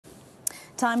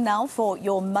Time now for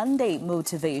your Monday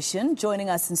motivation. Joining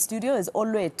us in studio is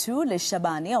Olwethu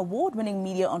Leshabane, award-winning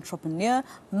media entrepreneur,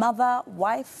 mother,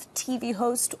 wife, TV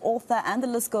host, author, and the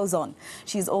list goes on.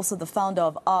 She is also the founder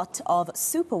of Art of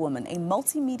Superwoman, a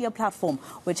multimedia platform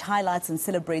which highlights and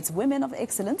celebrates women of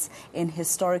excellence in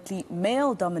historically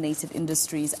male-dominated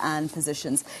industries and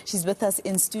positions. She's with us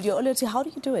in studio. Olwethu, how do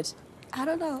you do it? I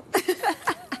don't know.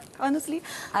 Honestly,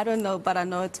 I don't know, but I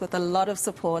know it's with a lot of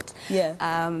support,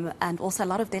 and also a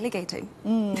lot of delegating.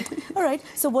 All right,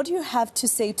 so what do you have to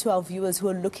say to our viewers who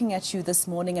are looking at you this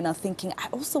morning and are thinking, I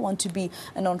also want to be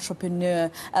an entrepreneur,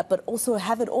 but also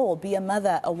have it all, be a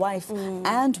mother, a wife,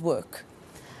 and work?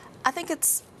 I think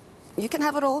you can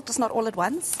have it all, just not all at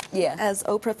once, as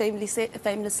Oprah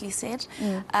famously said.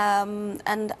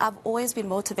 And I've always been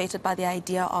motivated by the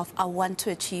idea of I want to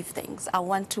achieve things. I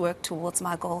want to work towards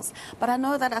my goals. But I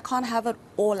know that I can't have it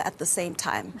all at the same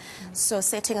time. So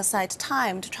setting aside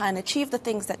time to try and achieve the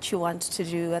things that you want to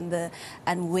do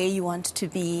and where you want to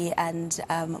be, and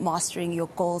mastering your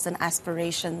goals and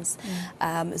aspirations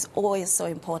is always so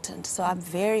important. So I'm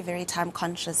very, very time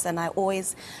conscious, and I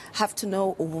always have to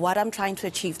know what I'm trying to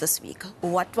achieve this week.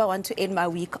 What do I want to end my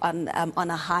week on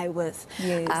a high with?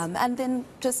 And then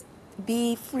just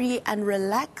be free and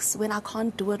relax when I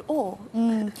can't do it all.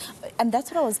 And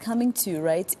that's what I was coming to,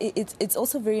 right? It's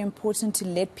also very important to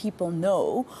let people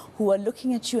know who are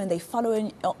looking at you and they follow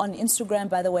on Instagram.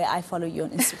 By the way, I follow you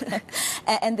on Instagram.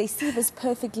 And they see this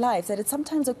perfect life, that it's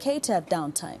sometimes okay to have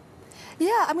downtime.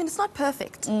 Yeah, I mean, it's not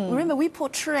perfect. Remember, we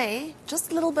portray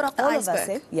just a little bit of the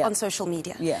iceberg on social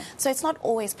media. So it's not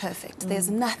always perfect. There's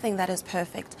nothing that is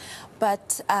perfect.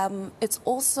 But it's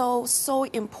also so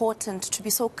important to be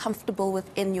so comfortable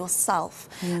within yourself.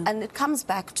 And it comes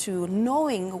back to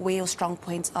knowing where your strong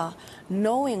points are,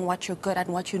 knowing what you're good at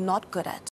and what you're not good at.